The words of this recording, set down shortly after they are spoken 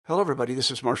Hello, everybody. This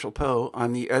is Marshall Poe.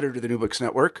 I'm the editor of the New Books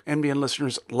Network. NBN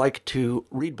listeners like to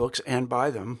read books and buy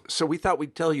them. So we thought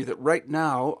we'd tell you that right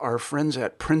now, our friends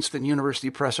at Princeton University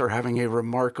Press are having a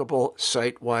remarkable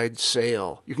site-wide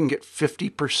sale. You can get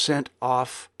 50%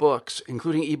 off books,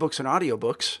 including ebooks and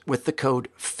audiobooks, with the code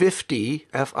 50,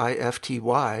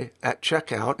 F-I-F-T-Y, at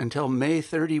checkout until May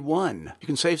 31. You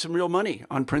can save some real money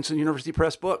on Princeton University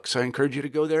Press books. I encourage you to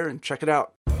go there and check it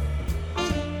out.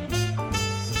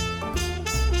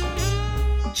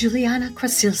 Juliana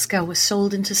Kwasilska was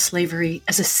sold into slavery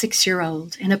as a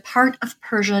 6-year-old in a part of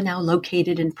Persia now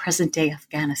located in present-day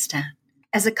Afghanistan.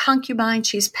 As a concubine,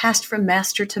 she's passed from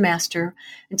master to master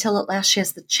until at last she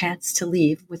has the chance to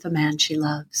leave with a man she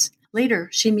loves. Later,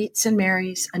 she meets and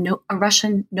marries a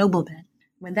Russian nobleman.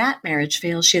 When that marriage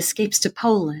fails, she escapes to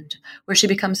Poland, where she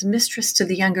becomes mistress to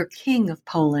the younger king of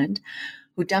Poland,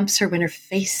 who dumps her when her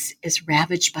face is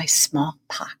ravaged by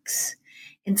smallpox.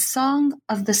 In Song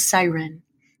of the Siren,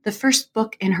 the first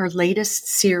book in her latest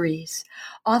series,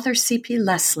 author C.P.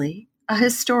 Lesley, a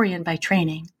historian by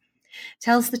training,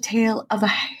 tells the tale of a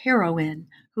heroine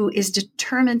who is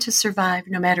determined to survive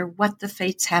no matter what the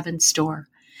fates have in store.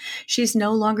 She's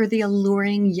no longer the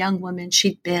alluring young woman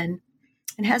she'd been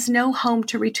and has no home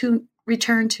to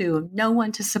return to, no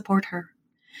one to support her.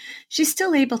 She's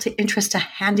still able to interest a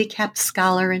handicapped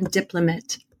scholar and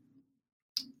diplomat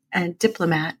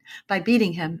by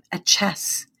beating him at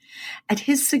chess. At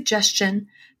his suggestion,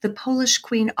 the Polish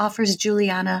queen offers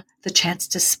Juliana the chance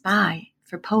to spy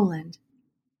for Poland.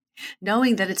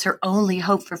 Knowing that it's her only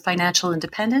hope for financial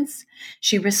independence,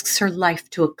 she risks her life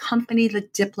to accompany the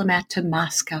diplomat to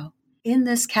Moscow. In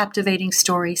this captivating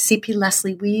story, C.P.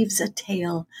 Lesley weaves a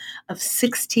tale of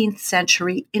 16th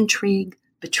century intrigue,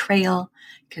 betrayal,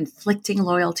 conflicting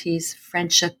loyalties,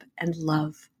 friendship, and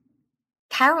love.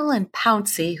 Carolyn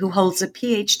Pouncey, who holds a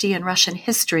PhD in Russian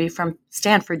history from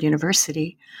Stanford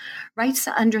University, writes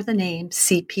under the name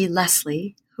C.P.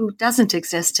 Lesley, who doesn't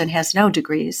exist and has no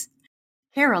degrees.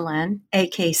 Carolyn,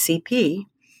 AKCP,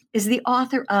 is the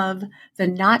author of The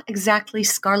Not Exactly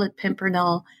Scarlet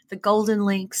Pimpernel, The Golden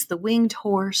Lynx, The Winged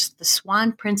Horse, The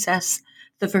Swan Princess,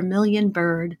 The Vermilion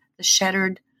Bird, The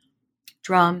Shattered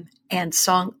Drum, and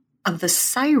Song of the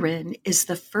Siren is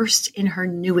the first in her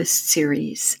newest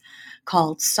series,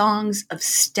 called Songs of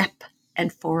Steppe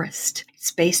and Forest.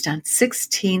 It's based on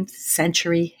 16th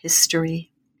century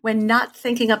history. When not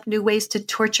thinking up new ways to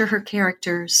torture her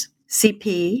characters,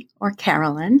 CP, or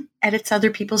Carolyn, edits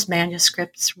other people's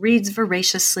manuscripts, reads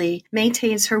voraciously,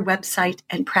 maintains her website,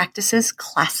 and practices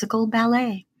classical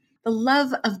ballet. The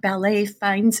love of ballet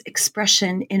finds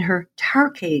expression in her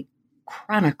Tarke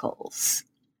Chronicles.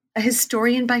 A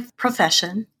historian by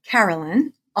profession,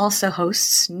 Carolyn also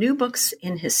hosts New Books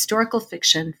in Historical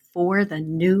Fiction for the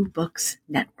New Books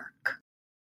Network.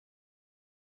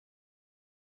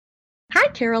 Hi,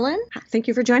 Carolyn. Thank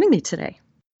you for joining me today.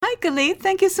 Hi, Galit.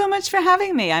 Thank you so much for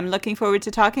having me. I'm looking forward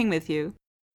to talking with you.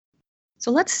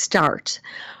 So let's start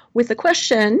with the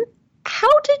question,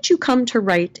 how did you come to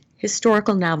write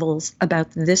historical novels about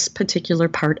this particular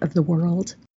part of the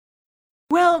world?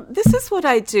 Well, this is what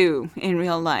I do in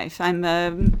real life. I'm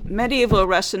a medieval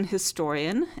Russian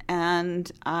historian,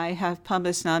 and I have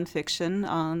published nonfiction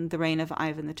on the reign of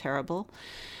Ivan the Terrible.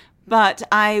 But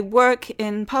I work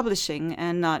in publishing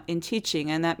and not in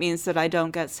teaching, and that means that I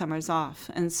don't get summers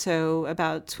off. And so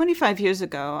about 25 years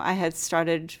ago, I had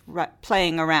started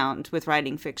playing around with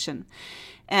writing fiction.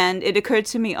 And it occurred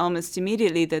to me almost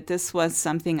immediately that this was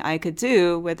something I could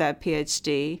do with that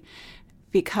PhD,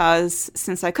 because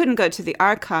since I couldn't go to the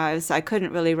archives, I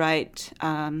couldn't really write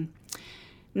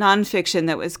nonfiction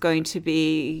that was going to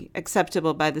be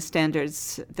acceptable by the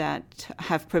standards that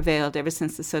have prevailed ever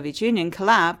since the Soviet Union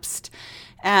collapsed.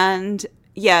 And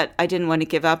yet I didn't want to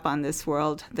give up on this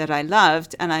world that I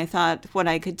loved. And I thought what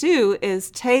I could do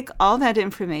is take all that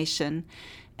information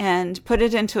and put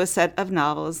it into a set of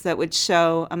novels that would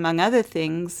show, among other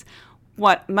things,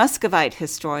 what Muscovite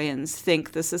historians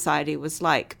think the society was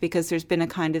like, because there's been a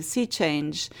kind of sea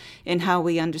change in how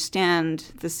we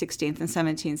understand the 16th and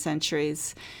 17th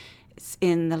centuries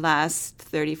in the last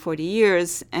 30, 40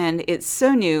 years, and it's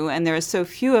so new, and there are so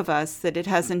few of us that it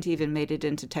hasn't even made it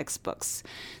into textbooks.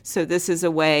 So this is a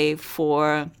way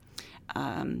for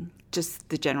just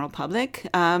the general public,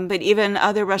 but even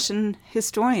other Russian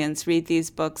historians read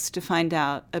these books to find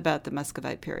out about the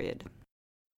Muscovite period.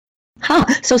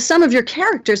 So some of your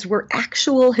characters were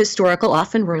actual historical,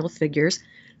 often royal figures.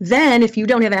 Then, if you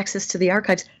don't have access to the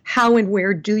archives, how and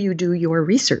where do you do your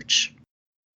research?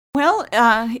 Well,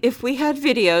 if we had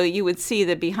video, you would see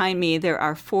that behind me there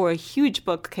are 4 huge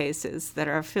bookcases that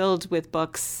are filled with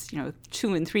books,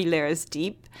 2 and 3 layers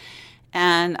deep.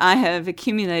 And I have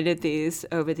accumulated these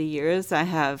over the years. I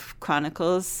have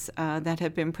chronicles that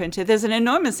have been printed. There's an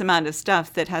enormous amount of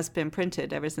stuff that has been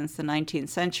printed ever since the 19th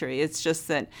century. It's just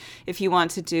that if you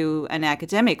want to do an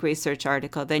academic research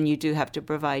article, then you do have to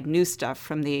provide new stuff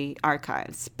from the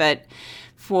archives. But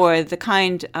for the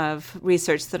kind of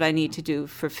research that I need to do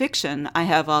for fiction, I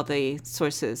have all the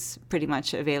sources pretty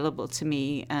much available to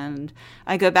me, and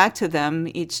I go back to them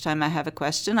each time I have a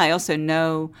question. I also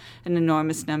know an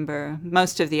enormous number,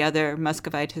 most of the other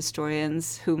Muscovite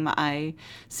historians whom I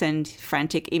send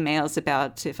frantic emails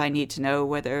about if I need to know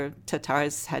whether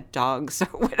Tatars had dogs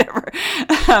or whatever.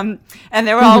 And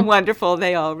they're all wonderful.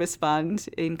 They all respond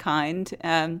in kind.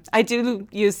 I do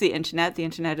use the internet. The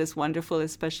internet is wonderful,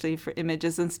 especially for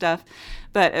images and stuff.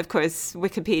 But of course,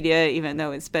 Wikipedia, even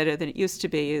though it's better than it used to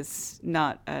be, is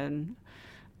not an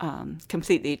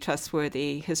completely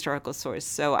trustworthy historical source.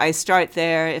 So I start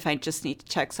there if I just need to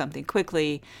check something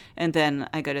quickly, and then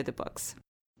I go to the books.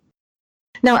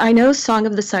 Now, I know Song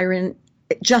of the Siren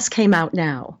just came out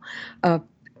now,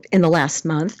 in the last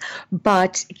month,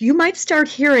 but you might start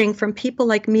hearing from people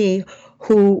like me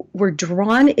who were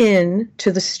drawn in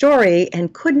to the story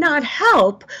and could not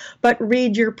help but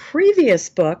read your previous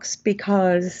books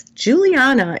because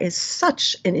Juliana is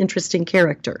such an interesting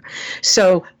character.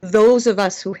 So those of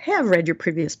us who have read your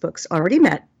previous books already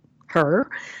met her.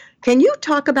 Can you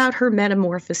talk about her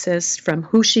metamorphosis from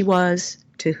who she was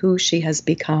to who she has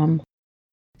become?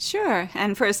 Sure.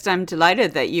 And first, I'm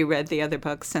delighted that you read the other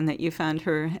books and that you found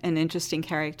her an interesting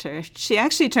character. She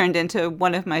actually turned into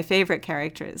one of my favorite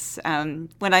characters.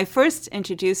 When I first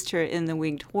introduced her in The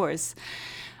Winged Horse,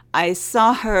 I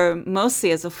saw her mostly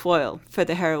as a foil for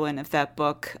the heroine of that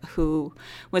book, who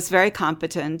was very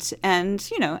competent and,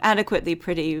 adequately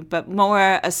pretty, but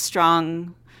more a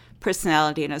strong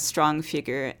personality and a strong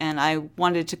figure. And I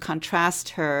wanted to contrast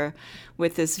her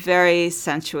with this very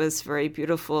sensuous, very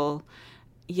beautiful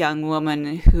young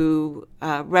woman who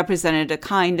represented a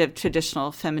kind of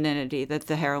traditional femininity that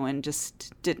the heroine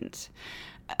just didn't.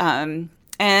 And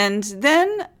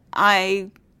then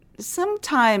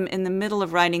sometime in the middle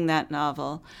of writing that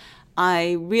novel,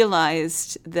 I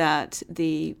realized that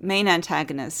the main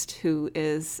antagonist, who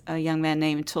is a young man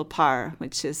named Tulpar,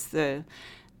 which is the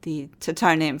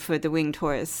Tatar name for the winged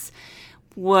horse,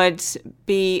 would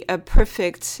be a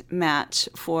perfect match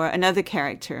for another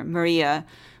character, Maria,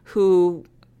 who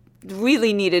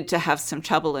really needed to have some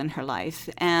trouble in her life.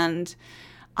 And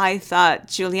I thought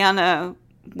Juliana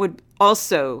would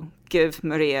also give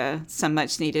Maria some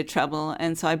much needed trouble.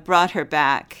 And so I brought her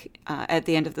back at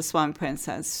the end of The Swan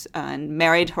Princess and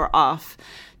married her off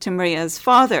to Maria's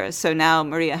father. So now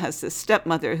Maria has this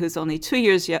stepmother who's only 2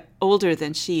 years older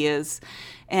than she is,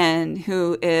 and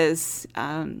who is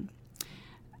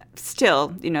still,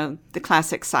 the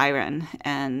classic siren,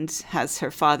 and has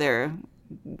her father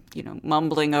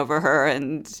mumbling over her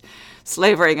and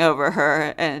slavering over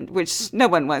her, and which no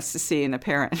one wants to see in a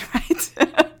parent, right?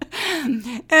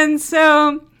 And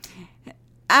so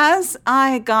as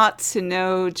I got to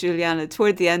know Juliana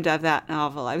toward the end of that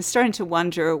novel, I was starting to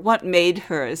wonder what made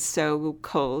her so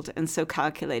cold and so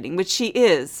calculating, which she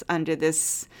is under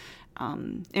this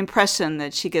impression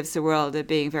that she gives the world of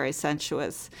being very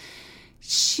sensuous.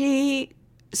 She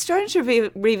started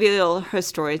to reveal her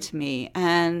story to me,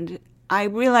 and I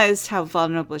realized how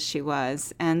vulnerable she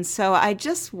was. And so I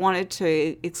just wanted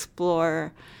to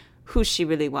explore who she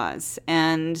really was.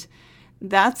 And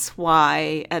that's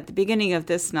why at the beginning of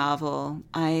this novel,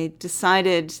 I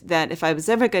decided that if I was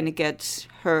ever going to get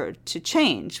her to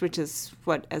change, which is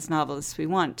what as novelists we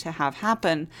want to have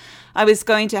happen, I was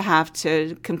going to have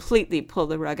to completely pull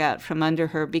the rug out from under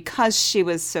her because she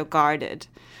was so guarded.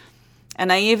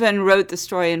 And I even wrote the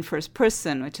story in first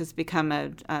person, which has become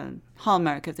a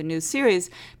hallmark of the new series,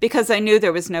 because I knew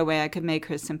there was no way I could make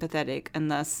her sympathetic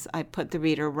unless I put the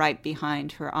reader right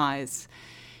behind her eyes.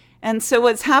 And so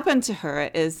what's happened to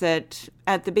her is that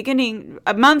at the beginning,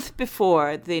 a month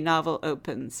before the novel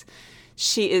opens,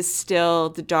 she is still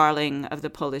the darling of the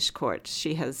Polish court.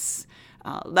 She has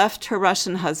left her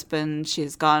Russian husband. She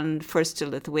has gone first to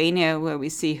Lithuania, where we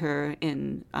see her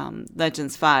in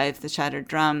Legends 5, The Shattered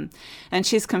Drum, and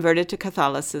she's converted to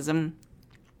Catholicism.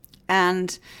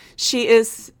 And she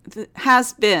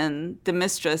has been the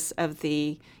mistress of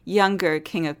the younger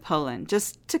King of Poland.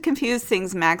 Just to confuse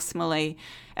things maximally,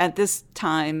 at this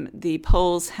time, the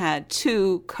Poles had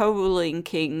two co-ruling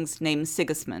kings named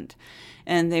Sigismund.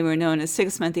 And they were known as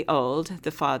Sigismund the Old,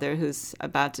 the father, who's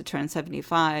about to turn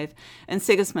 75, and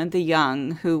Sigismund the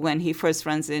Young, who, when he first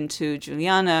runs into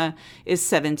Juliana, is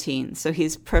 17. So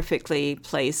he's perfectly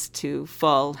placed to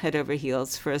fall head over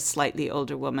heels for a slightly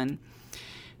older woman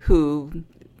who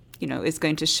is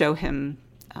going to show him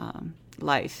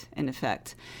life, in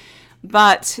effect.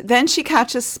 But then she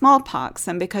catches smallpox,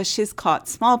 and because she's caught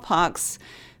smallpox,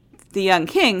 the young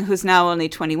king, who's now only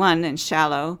 21 and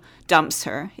shallow, dumps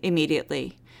her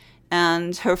immediately.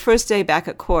 And her first day back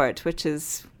at court, which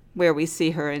is where we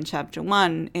see her in chapter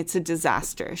 1, it's a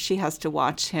disaster. She has to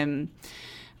watch him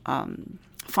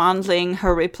fondling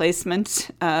her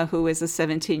replacement, who is a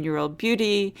 17-year-old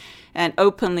beauty, and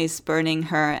openly spurning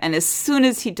her. And as soon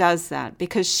as he does that,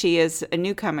 because she is a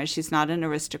newcomer, she's not an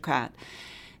aristocrat,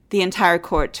 the entire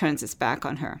court turns its back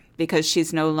on her because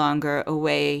she's no longer a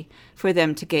way for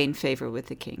them to gain favor with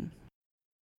the king.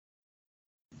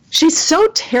 She's so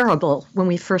terrible when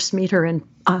we first meet her in,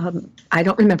 I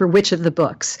don't remember which of the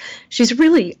books. She's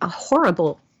really a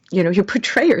horrible, you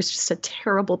portray her as just a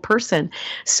terrible person.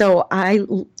 So I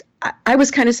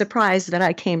was kind of surprised that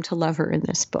I came to love her in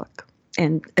this book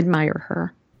and admire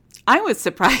her. I was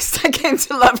surprised I came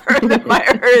to love her and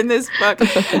admire her in this book.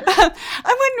 I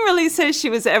wouldn't really say she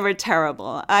was ever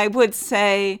terrible. I would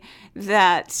say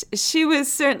that she was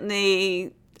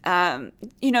certainly,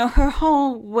 her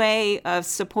whole way of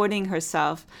supporting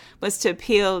herself was to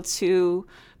appeal to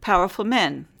powerful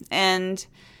men. And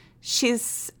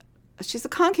she's a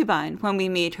concubine when we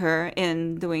meet her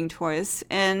in The Winged Horse.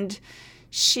 And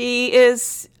she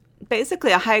is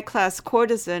basically a high-class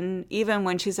courtesan even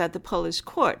when she's at the Polish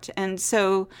court. And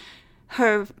so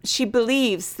she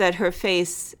believes that her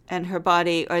face and her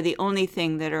body are the only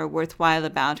thing that are worthwhile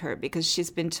about her, because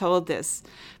she's been told this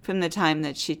from the time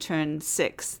that she turned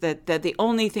 6, that the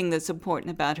only thing that's important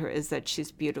about her is that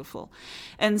she's beautiful.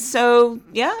 And so,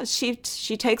 yeah, she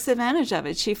takes advantage of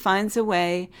it. She finds a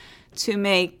way to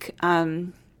make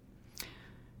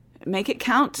it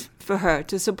count for her,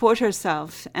 to support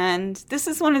herself. And this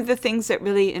is one of the things that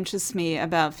really interests me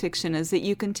about fiction, is that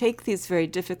you can take these very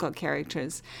difficult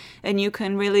characters and you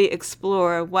can really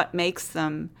explore what makes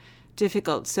them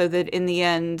difficult, so that in the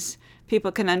end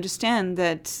people can understand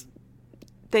that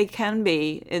they can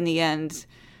be, in the end,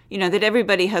 that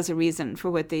everybody has a reason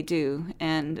for what they do.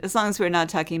 And as long as we're not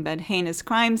talking about heinous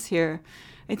crimes here,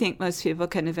 I think most people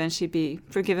can eventually be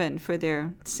forgiven for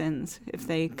their sins if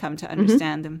they come to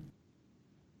understand them.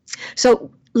 So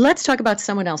let's talk about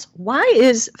someone else. Why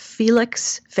is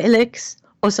Felix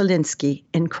Ossoliński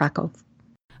in Krakow?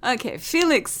 Okay,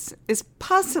 Felix is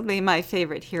possibly my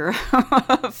favorite hero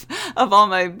of all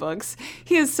my books.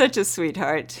 He is such a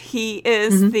sweetheart. He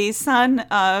is the son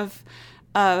of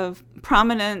a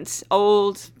prominent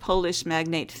old Polish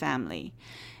magnate family.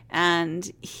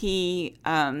 And he's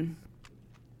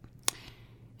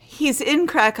in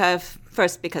Krakow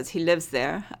first because he lives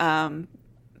there,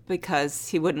 because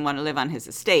he wouldn't want to live on his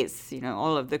estates.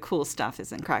 All of the cool stuff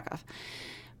is in Krakow.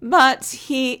 But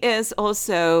he is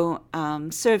also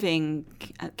serving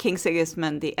King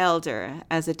Sigismund the Elder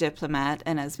as a diplomat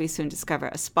and, as we soon discover,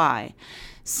 a spy.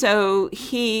 So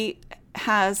he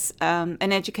has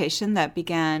an education that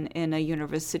began in a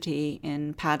university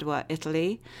in Padua,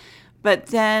 Italy. But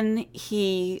then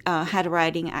he had a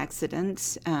riding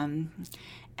accident,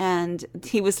 and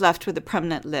he was left with a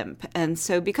permanent limp. And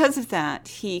so because of that,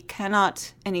 he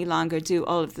cannot any longer do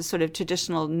all of the sort of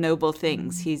traditional noble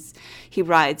things. He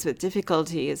rides with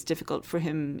difficulty. It's difficult for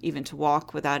him even to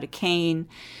walk without a cane.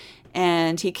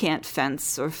 And he can't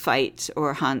fence or fight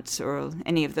or hunt or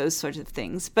any of those sorts of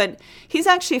things. But he's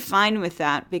actually fine with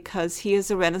that because he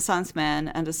is a Renaissance man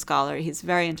and a scholar. He's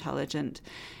very intelligent.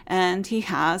 And he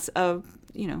has a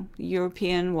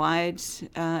European-wide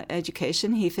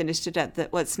education. He finished it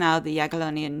at what's now the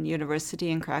Jagiellonian University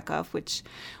in Krakow, which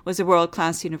was a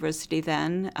world-class university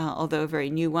then, although a very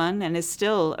new one, and is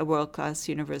still a world-class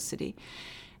university.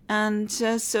 And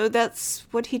so that's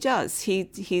what he does.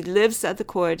 He lives at the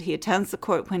court. He attends the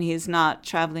court when he is not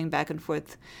traveling back and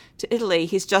forth to Italy.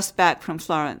 He's just back from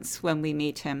Florence when we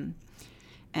meet him.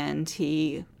 And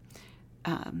he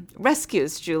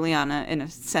rescues Juliana, in a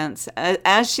sense.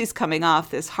 As she's coming off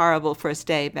this horrible first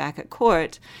day back at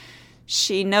court,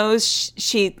 she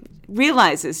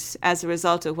realizes, as a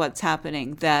result of what's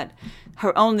happening, that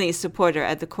her only supporter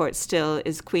at the court still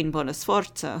is Queen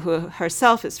Bonasforza, who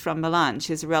herself is from Milan.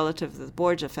 She's a relative of the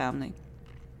Borgia family.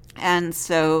 And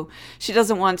so she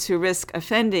doesn't want to risk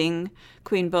offending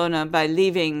Queen Bona by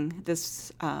leaving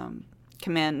this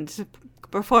command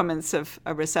performance of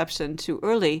a reception too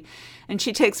early. And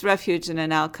she takes refuge in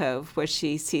an alcove where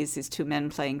she sees these two men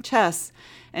playing chess.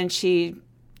 And she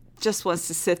just wants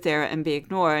to sit there and be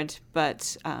ignored.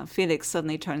 But Felix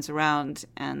suddenly turns around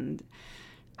and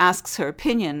asks her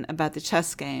opinion about the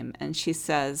chess game. And she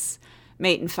says,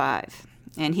 mate in 5.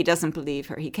 And he doesn't believe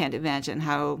her. He can't imagine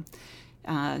how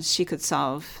she could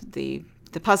solve the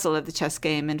the puzzle of the chess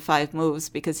game in 5 moves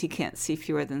because he can't see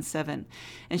fewer than 7.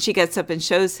 And she gets up and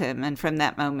shows him, and from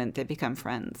that moment they become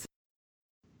friends.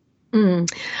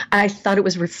 I thought it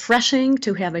was refreshing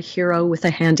to have a hero with a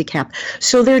handicap.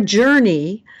 So their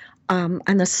journey on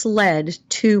the sled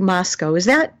to Moscow, is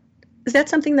that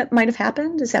something that might have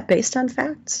happened? Is that based on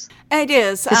facts? It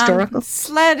is. Historical?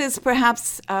 Sled is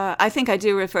perhaps, I think I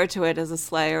do refer to it as a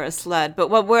sleigh or a sled, but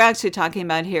what we're actually talking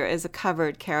about here is a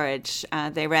covered carriage.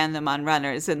 They ran them on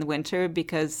runners in the winter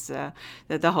because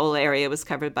the whole area was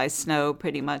covered by snow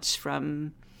pretty much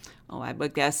from, I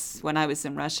would guess when I was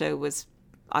in Russia, it was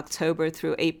October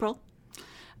through April.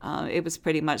 It was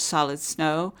pretty much solid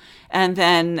snow. And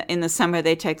then in the summer,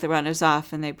 they take the runners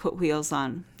off and they put wheels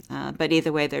on. But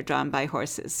either way, they're drawn by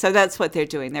horses. So that's what they're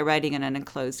doing. They're riding in an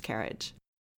enclosed carriage.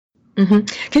 Mm-hmm.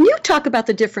 Can you talk about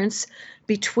the difference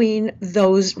between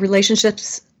those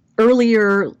relationships,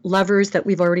 earlier lovers that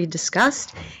we've already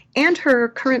discussed, and her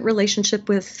current relationship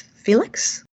with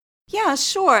Felix? Yeah,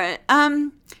 sure.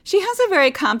 She has a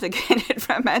very complicated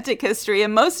romantic history,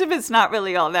 and most of it's not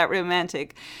really all that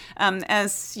romantic.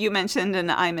 As you mentioned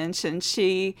and I mentioned,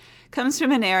 she comes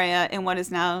from an area in what is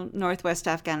now northwest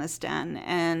Afghanistan,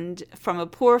 and from a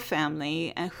poor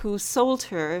family who sold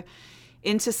her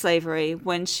into slavery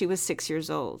when she was 6 years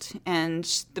old. And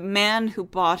the man who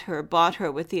bought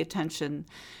her with the intention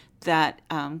that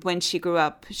when she grew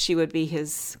up, she would be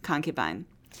his concubine.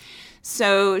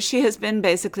 So she has been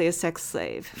basically a sex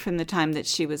slave from the time that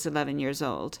she was 11 years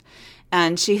old.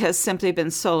 And she has simply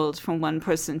been sold from one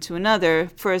person to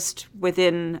another, first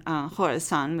within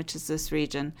Khorasan, which is this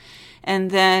region,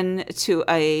 and then to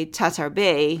a Tatar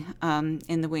Bey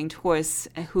in the Winged Horse,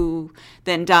 who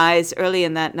then dies early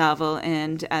in that novel.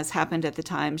 And as happened at the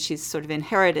time, she's sort of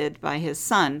inherited by his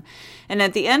son. And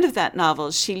at the end of that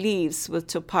novel, she leaves with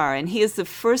Topar, and he is the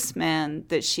first man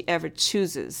that she ever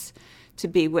chooses to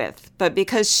be with. But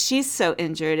because she's so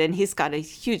injured and he's got a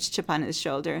huge chip on his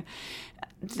shoulder,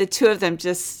 the two of them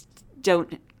just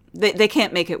they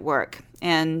can't make it work.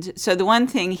 And so the one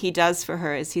thing he does for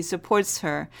her is he supports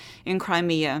her in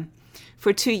Crimea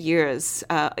for 2 years,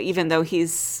 even though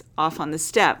he's off on the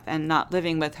steppe and not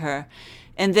living with her.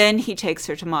 And then he takes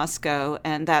her to Moscow,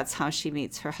 and that's how she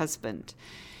meets her husband.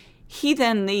 He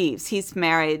then leaves. He's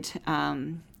married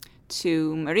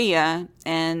to Maria,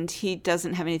 and he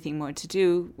doesn't have anything more to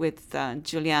do with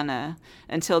Juliana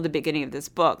until the beginning of this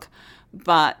book.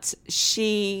 But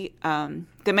the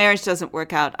marriage doesn't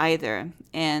work out either,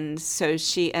 and so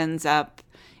she ends up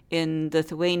in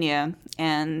Lithuania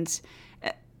and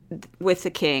with the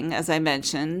king, as I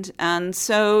mentioned. And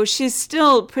so she's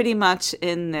still pretty much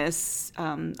in this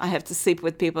I have to sleep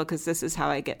with people because this is how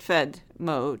I get fed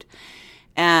mode.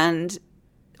 And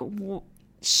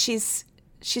she's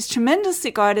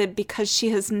tremendously guarded because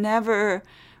she has never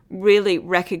really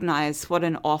recognized what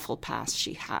an awful past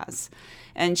she has.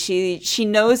 And she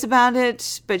knows about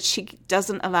it, but she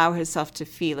doesn't allow herself to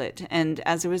feel it. And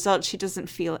as a result, she doesn't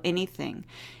feel anything.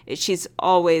 She's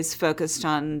always focused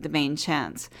on the main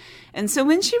chance. And so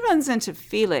when she runs into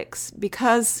Felix,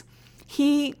 because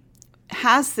he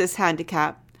has this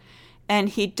handicap and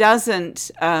he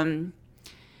doesn't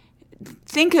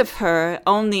think of her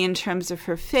only in terms of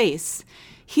her face,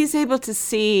 he's able to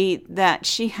see that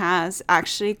she has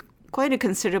actually quite a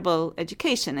considerable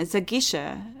education. It's a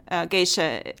geisha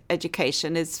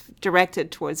education. It's directed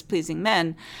towards pleasing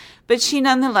men, but she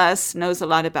nonetheless knows a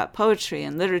lot about poetry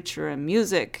and literature and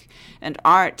music and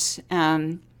art.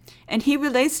 And he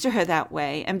relates to her that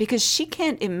way. And because she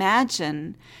can't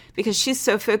imagine, because she's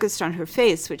so focused on her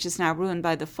face, which is now ruined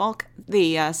by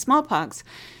the smallpox,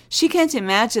 she can't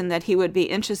imagine that he would be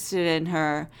interested in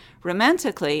her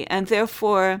romantically, and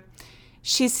therefore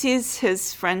she sees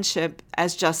his friendship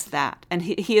as just that. And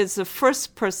he is the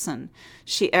first person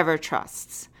she ever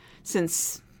trusts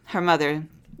since her mother,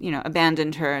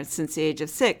 abandoned her since the age of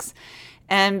 6.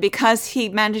 And because he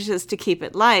manages to keep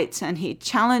it light and he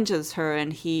challenges her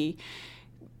and he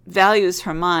values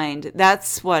her mind,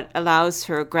 that's what allows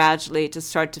her gradually to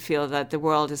start to feel that the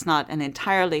world is not an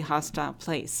entirely hostile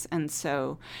place. And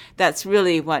so that's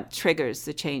really what triggers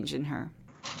the change in her.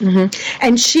 Mm-hmm.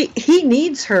 And he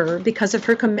needs her because of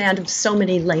her command of so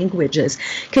many languages.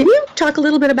 Can you talk a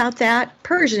little bit about that?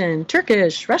 Persian,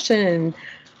 Turkish, Russian,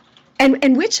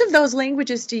 and which of those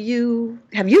languages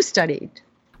have you studied?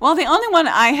 Well, the only one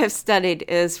I have studied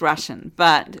is Russian,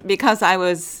 but because I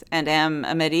was and am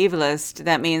a medievalist,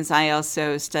 that means I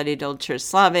also studied Old Church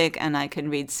Slavic, and I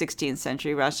can read 16th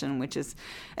century Russian, which is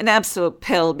an absolute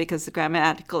pill because the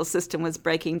grammatical system was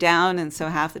breaking down, and so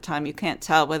half the time you can't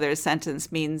tell whether a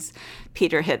sentence means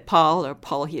Peter hit Paul or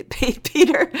Paul hit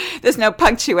Peter. There's no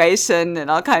punctuation and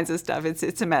all kinds of stuff.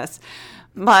 It's a mess.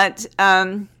 But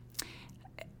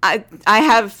I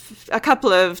have a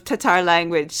couple of Tatar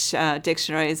language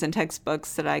dictionaries and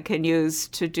textbooks that I can use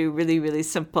to do really, really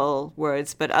simple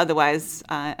words, but otherwise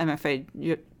I'm afraid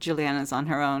Juliana's on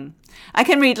her own. I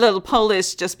can read a little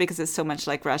Polish just because it's so much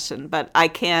like Russian, but I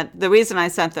can't. The reason I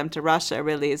sent them to Russia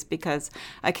really is because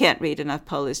I can't read enough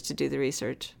Polish to do the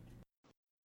research.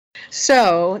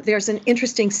 So there's an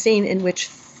interesting scene in which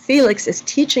Felix is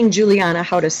teaching Juliana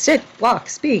how to sit, walk,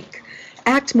 speak,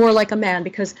 act more like a man,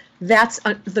 because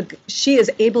she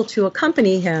is able to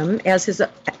accompany him as his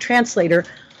translator.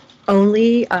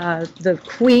 Only the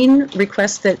queen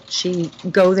requests that she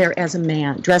go there as a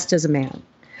man, dressed as a man.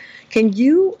 Can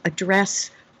you address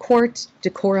court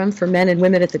decorum for men and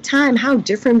women at the time? How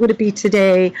different would it be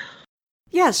today?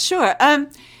 Yes, sure.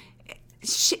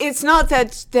 It's not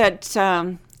that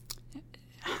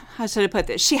how should I put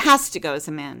this? She has to go as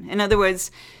a man. In other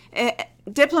words,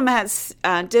 diplomats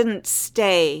didn't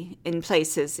stay in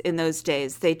places in those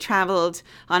days. They traveled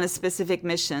on a specific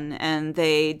mission, and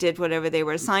they did whatever they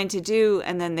were assigned to do,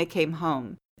 and then they came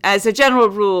home. As a general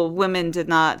rule, women did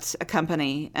not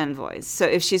accompany envoys. So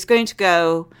if she's going to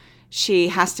go, she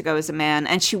has to go as a man,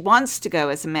 and she wants to go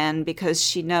as a man because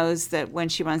she knows that when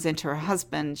she runs into her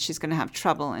husband, she's going to have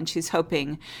trouble, and she's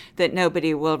hoping that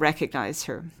nobody will recognize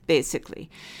her, basically.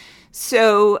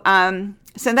 So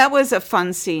that was a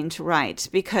fun scene to write,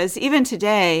 because even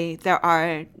today there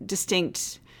are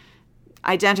distinct,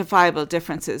 identifiable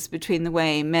differences between the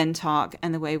way men talk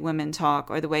and the way women talk,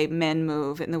 or the way men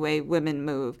move and the way women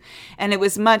move. And it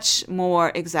was much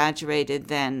more exaggerated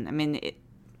then. I mean,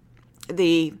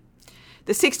 the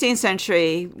 16th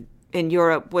century in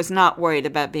Europe was not worried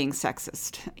about being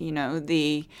sexist. You know,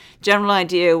 the general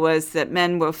idea was that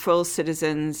men were full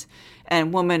citizens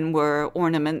and women were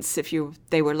ornaments if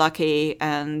they were lucky,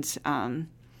 and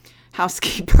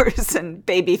housekeepers and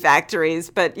baby factories,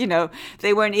 but, you know,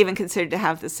 they weren't even considered to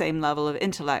have the same level of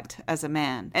intellect as a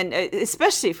man. And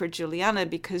especially for Juliana,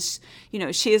 because, you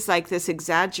know, she is like this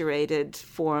exaggerated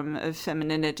form of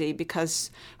femininity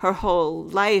because her whole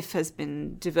life has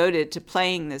been devoted to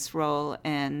playing this role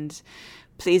and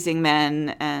pleasing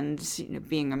men and, you know,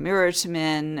 being a mirror to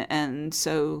men. And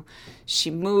so she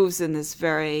moves in this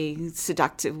very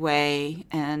seductive way,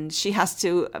 and she has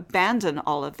to abandon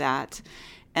all of that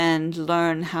and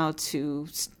learn how to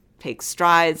take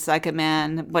strides like a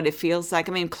man, what it feels like.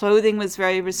 I mean, clothing was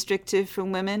very restrictive for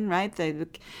women, right? They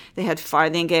had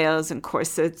farthingales and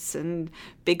corsets and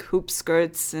big hoop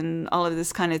skirts and all of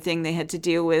this kind of thing they had to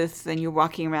deal with, and you're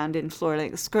walking around in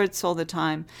floor-length skirts all the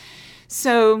time.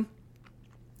 So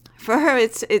for her,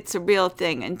 it's a real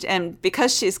thing. And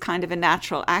because she's kind of a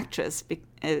natural actress,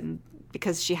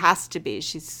 because she has to be,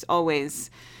 she's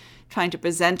always trying to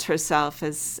present herself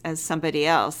as somebody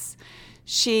else,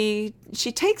 she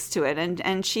takes to it,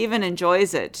 and she even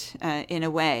enjoys it in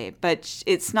a way. But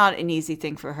it's not an easy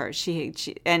thing for her.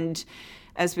 And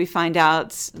as we find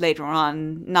out later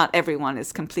on, not everyone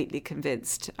is completely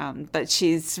convinced, but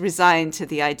she's resigned to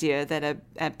the idea that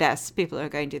at best people are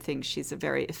going to think she's a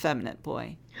very effeminate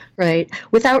boy. Right.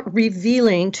 Without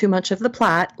revealing too much of the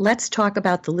plot, let's talk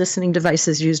about the listening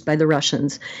devices used by the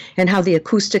Russians and how the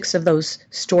acoustics of those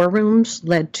storerooms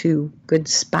led to good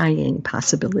spying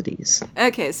possibilities.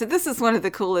 Okay, so this is one of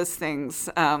the coolest things.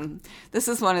 This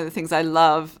is one of the things I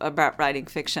love about writing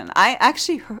fiction. I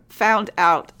actually found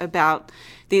out about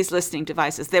these listening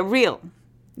devices. They're real.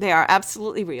 They are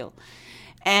absolutely real.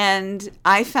 And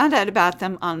I found out about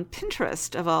them on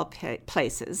Pinterest, of all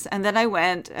places. And then I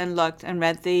went and looked and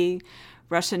read the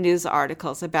Russian news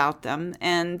articles about them.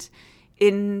 And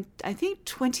in, I think,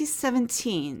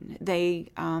 2017, they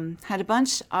had a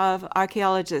bunch of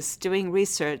archaeologists doing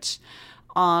research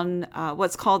on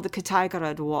what's called the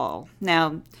Kitaygorod Wall.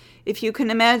 Now, if you can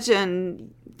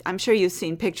imagine, I'm sure you've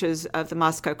seen pictures of the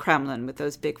Moscow Kremlin with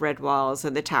those big red walls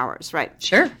and the towers, right?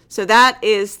 Sure. So that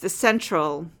is the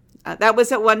central... that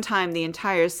was at one time the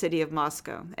entire city of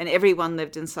Moscow, and everyone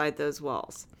lived inside those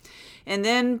walls. And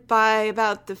then by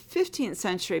about the 15th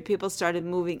century, people started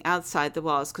moving outside the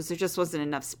walls because there just wasn't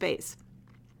enough space.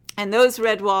 And those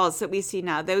red walls that we see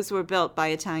now, those were built by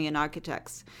Italian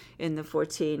architects in the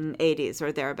 1480s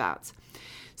or thereabouts.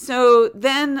 So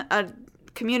then a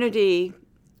community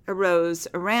arose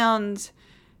around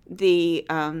the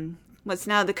what's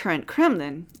now the current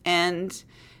Kremlin. And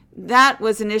that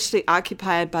was initially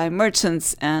occupied by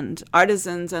merchants and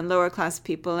artisans and lower class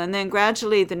people. And then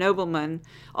gradually the noblemen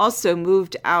also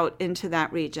moved out into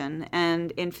that region.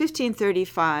 And in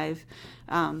 1535,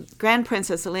 Grand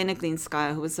Princess Elena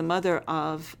Glinskaya, who was the mother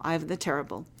of Ivan the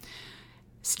Terrible,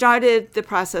 started the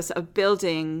process of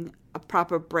building a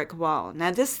proper brick wall.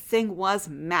 Now, this thing was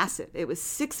massive. It was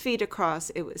 6 feet across.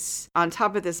 It was on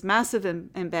top of this massive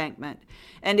embankment,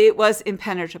 and it was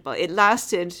impenetrable. It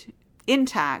lasted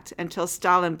intact until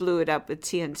Stalin blew it up with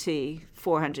TNT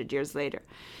 400 years later.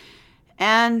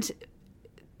 And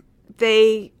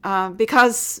they,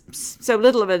 because so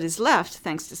little of it is left,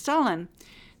 thanks to Stalin,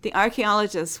 the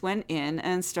archaeologists went in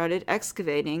and started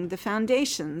excavating the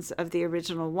foundations of the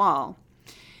original wall.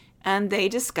 And they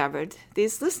discovered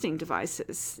these listening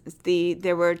devices.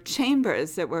 There were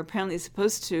chambers that were apparently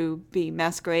supposed to be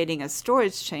masquerading as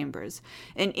storage chambers.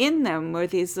 And in them were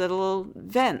these little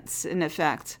vents, in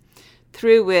effect,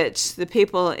 through which the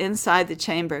people inside the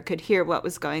chamber could hear what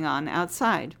was going on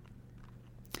outside.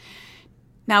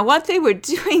 Now, what they were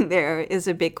doing there is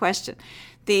a big question.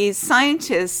 The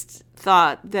scientists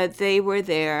thought that they were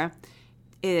there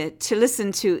to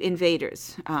listen to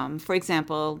invaders. For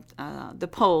example, the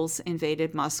Poles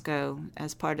invaded Moscow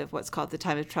as part of what's called the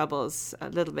Time of Troubles a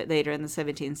little bit later in the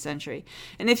 17th century.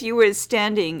 And if you were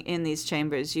standing in these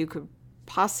chambers, you could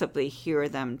possibly hear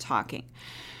them talking.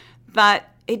 But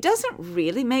it doesn't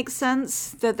really make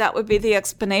sense that that would be the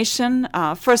explanation.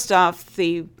 First off,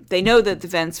 they know that the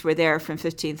vents were there from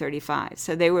 1535,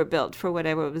 so they were built for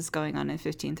whatever was going on in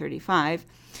 1535.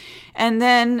 And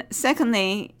then,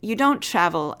 secondly, you don't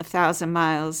travel 1,000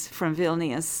 miles from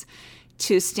Vilnius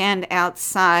to stand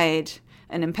outside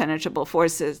an impenetrable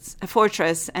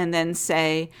fortress and then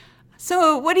say,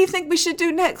 so what do you think we should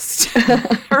do next?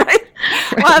 Right?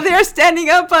 While they're standing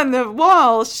up on the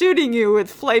wall shooting you with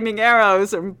flaming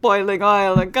arrows and boiling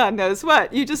oil and God knows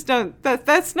what. You just don't,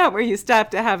 that's not where you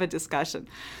stop to have a discussion.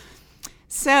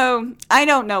 So I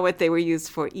don't know what they were used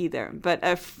for either, but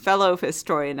a fellow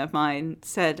historian of mine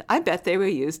said, I bet they were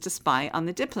used to spy on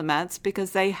the diplomats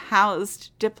because they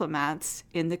housed diplomats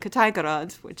in the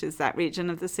Kitaygorod, which is that region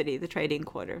of the city, the trading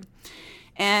quarter.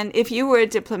 And if you were a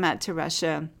diplomat to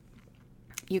Russia,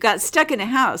 you got stuck in a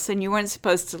house and you weren't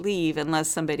supposed to leave unless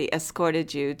somebody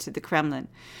escorted you to the Kremlin.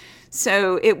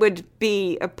 So it would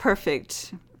be a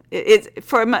perfect...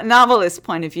 for a novelist's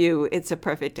point of view, it's a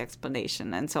perfect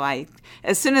explanation. And so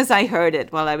as soon as I heard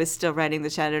it while I was still writing The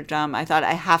Shattered Drum, I thought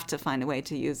I have to find a way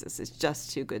to use this. It's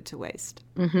just too good to waste.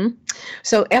 Mm-hmm.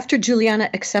 So after Juliana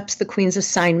accepts the Queen's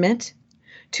assignment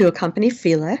to accompany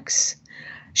Felix,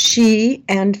 she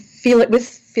and with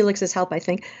Felix's help, I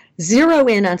think, zero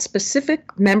in on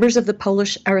specific members of the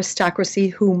Polish aristocracy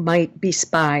who might be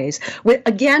spies.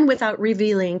 Again, without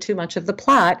revealing too much of the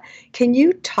plot, can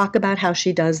you talk about how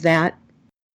she does that?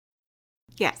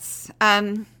 Yes.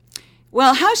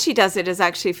 Well, how she does it is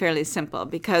actually fairly simple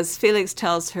because Felix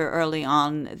tells her early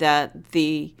on that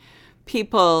the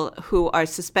people who are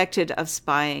suspected of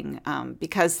spying,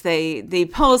 because the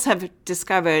Poles have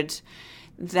discovered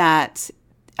that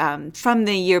from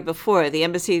the year before, the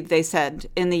embassy, they said,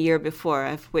 in the year before,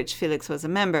 of which Felix was a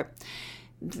member,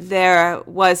 there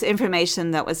was information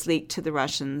that was leaked to the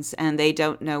Russians, and they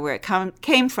don't know where it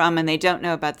came from, and they don't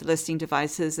know about the listening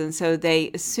devices, and so they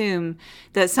assume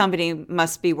that somebody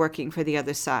must be working for the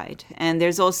other side. And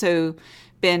there's also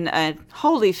been a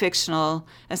wholly fictional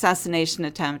assassination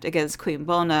attempt against Queen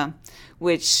Bona,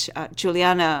 which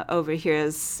Juliana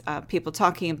overhears people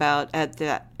talking about at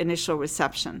the initial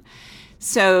reception.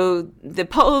 So the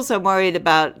Poles are worried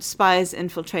about spies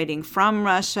infiltrating from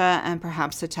Russia and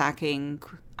perhaps attacking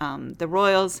the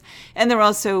royals. And they're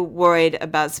also worried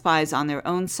about spies on their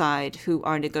own side who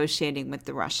are negotiating with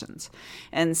the Russians.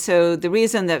 And so the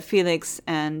reason that Felix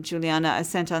and Juliana are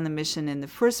sent on the mission in the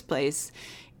first place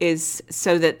is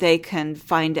so that they can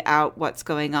find out what's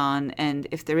going on, and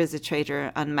if there is a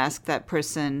traitor, unmask that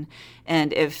person,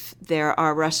 and if there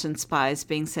are Russian spies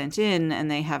being sent in and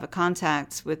they have a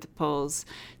contact with the Poles,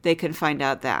 they can find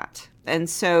out that. And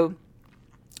so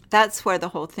that's where the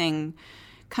whole thing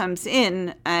comes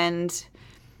in. And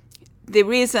the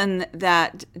reason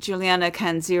that Juliana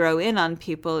can zero in on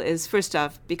people is, first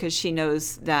off, because she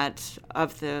knows that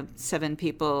of the 7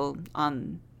 people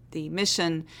on the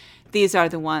mission, these are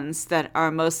the ones that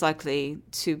are most likely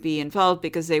to be involved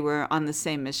because they were on the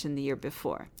same mission the year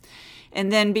before.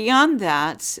 And then beyond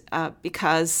that,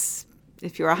 because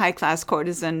if you're a high-class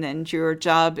courtesan and your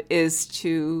job is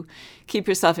to keep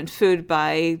yourself in food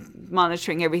by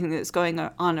monitoring everything that's going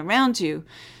on around you,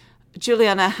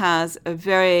 Juliana has a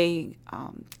very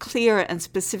clear and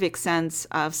specific sense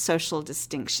of social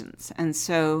distinctions. And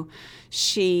so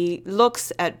she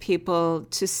looks at people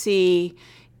to see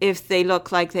if they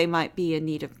look like they might be in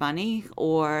need of money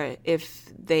or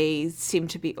if they seem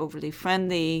to be overly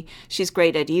friendly. She's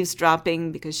great at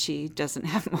eavesdropping because she doesn't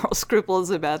have moral scruples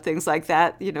about things like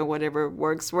that. Whatever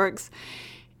works, works.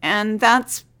 And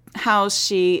that's how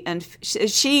she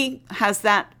has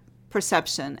that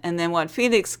perception. And then what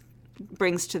Felix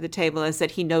brings to the table is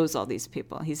that he knows all these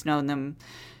people. He's known them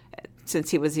since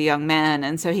he was a young man.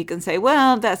 And so he can say,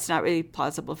 well, that's not really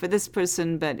plausible for this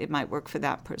person, but it might work for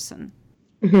that person.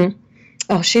 Mm-hmm.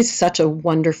 Oh, she's such a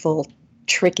wonderful,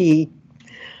 tricky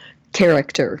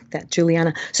character, that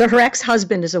Juliana. So her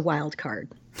ex-husband is a wild card.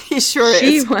 He sure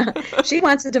is. She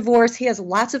wants a divorce. He has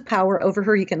lots of power over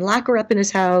her. He can lock her up in his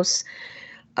house.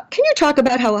 Can you talk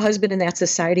about how a husband in that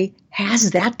society has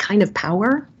that kind of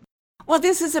power? Well,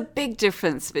 this is a big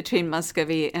difference between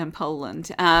Muscovy and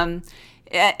Poland.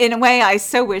 In a way, I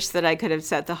so wish that I could have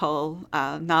set the whole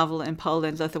novel in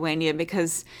Poland, Lithuania,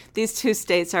 because these two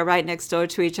states are right next door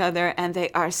to each other, and they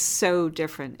are so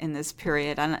different in this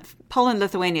period. And Poland,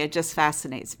 Lithuania just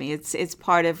fascinates me. It's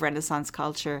part of Renaissance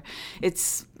culture.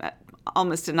 It's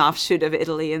almost an offshoot of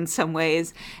Italy in some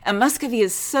ways. And Muscovy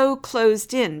is so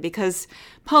closed in because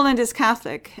Poland is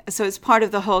Catholic, so it's part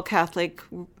of the whole Catholic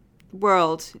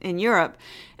world in Europe.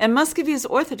 And Muscovy is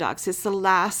Orthodox. It's the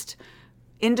last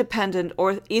independent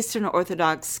or Eastern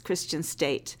Orthodox Christian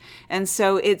state. And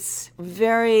so it's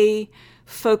very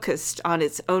focused on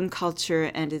its own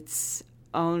culture and its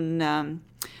own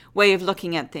way of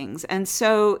looking at things. And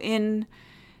so in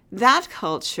that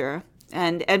culture,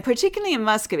 and particularly in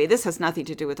Muscovy, this has nothing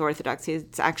to do with Orthodoxy,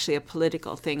 it's actually a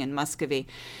political thing in Muscovy,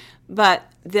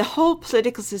 but the whole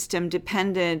political system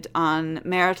depended on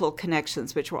marital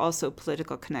connections, which were also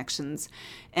political connections,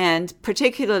 and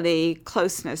particularly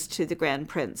closeness to the Grand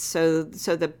Prince. So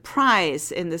the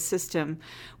prize in the system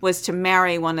was to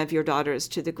marry one of your daughters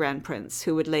to the Grand Prince,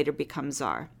 who would later become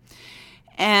Tsar.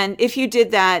 And if you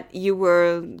did that, you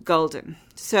were golden.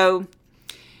 So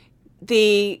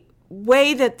the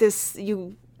way that the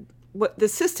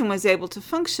system was able to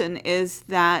function is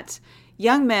that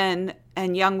young men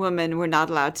and young women were not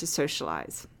allowed to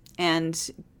socialize.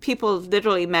 And people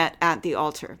literally met at the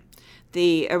altar.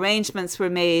 The arrangements were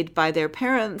made by their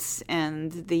parents,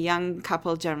 and the young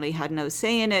couple generally had no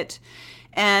say in it.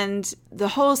 And the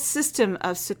whole system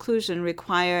of seclusion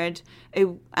required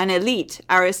an elite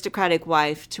aristocratic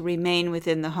wife to remain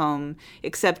within the home,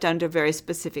 except under very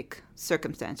specific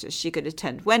circumstances. She could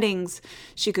attend weddings,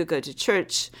 she could go to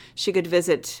church, she could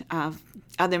visit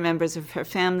other members of her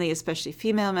family, especially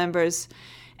female members.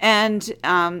 And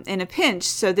in a pinch,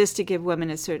 so this to give women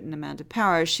a certain amount of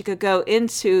power, she could go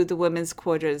into the women's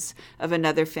quarters of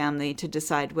another family to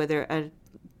decide whether a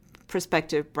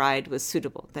prospective bride was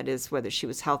suitable, that is, whether she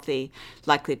was healthy,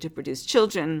 likely to produce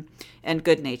children, and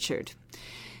good-natured.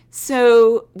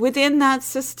 So within that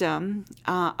system,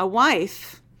 a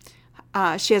wife,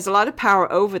 she has a lot of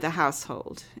power over the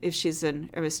household if she's an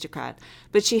aristocrat,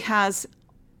 but she has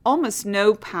almost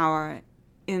no power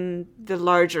in the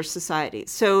larger society.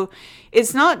 So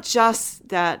it's not just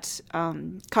that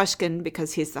Koshkin,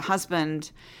 because he's the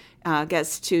husband,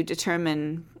 gets to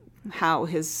determine how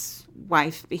his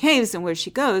wife behaves and where she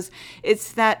goes.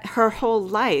 It's that her whole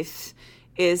life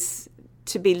is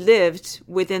to be lived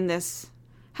within this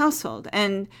household.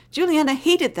 And Juliana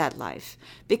hated that life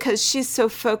because she's so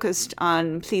focused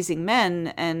on pleasing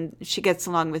men and she gets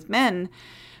along with men,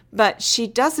 but she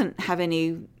doesn't have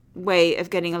any way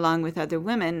of getting along with other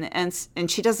women, and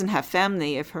she doesn't have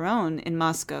family of her own in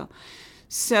Moscow.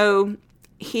 So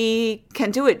he can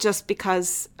do it just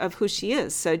because of who she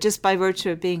is, so just by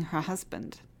virtue of being her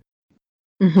husband.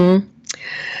 Mm-hmm.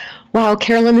 Wow,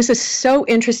 Carolyn, this is so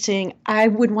interesting. I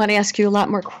would want to ask you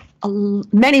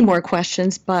many more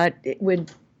questions, but it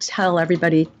would tell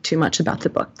everybody too much about the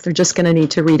book. They're just going to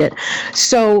need to read it.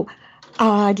 So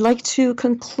I'd like to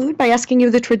conclude by asking you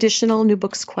the traditional New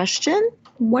Books question.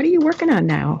 What are you working on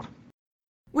now?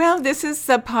 Well, this is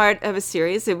a part of a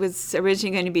series. It was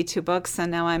originally going to be 2 books, and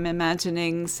now I'm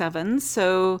imagining 7.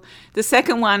 So the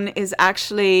second one is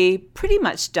actually pretty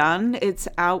much done. It's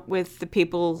out with the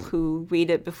people who read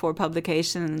it before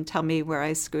publication and tell me where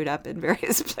I screwed up in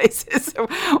various places or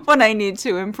what I need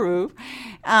to improve.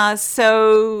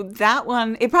 So that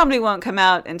one, it probably won't come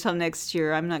out until next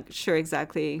year. I'm not sure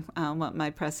exactly what my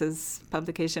press's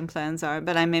publication plans are,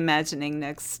 but I'm imagining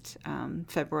next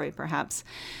February perhaps.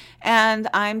 And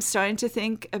I'm starting to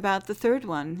think about the third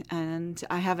one, and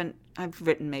I've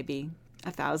written maybe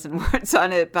 1,000 words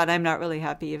on it, but I'm not really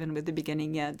happy even with the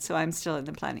beginning yet. So I'm still in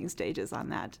the planning stages on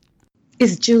that.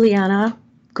 Is Juliana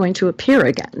going to appear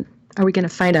again? Are we going to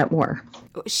find out more?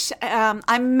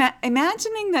 I'm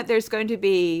imagining that there's going to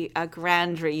be a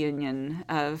grand reunion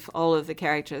of all of the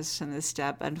characters from the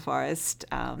steppe and forest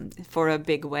for a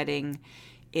big wedding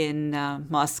in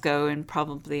Moscow, and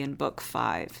probably in book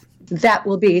 5. That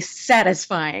will be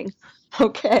satisfying.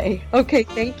 Okay,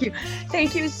 thank you.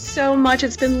 Thank you so much.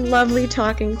 It's been lovely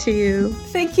talking to you.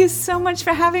 Thank you so much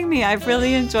for having me. I've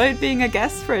really enjoyed being a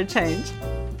guest for a change.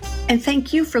 And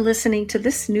thank you for listening to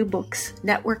this New Books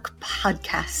Network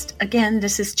podcast. Again,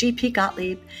 this is G.P.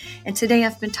 Gottlieb, and today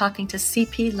I've been talking to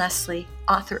C.P. Lesley,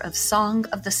 author of Song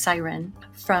of the Siren,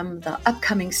 from the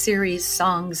upcoming series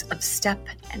Songs of Steppe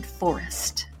and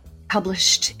Forest,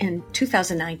 published in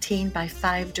 2019 by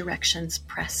 5 Directions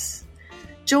Press.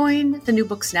 Join the New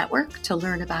Books Network to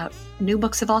learn about new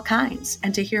books of all kinds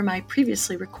and to hear my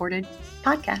previously recorded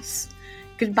podcasts.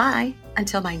 Goodbye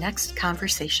until my next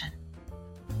conversation.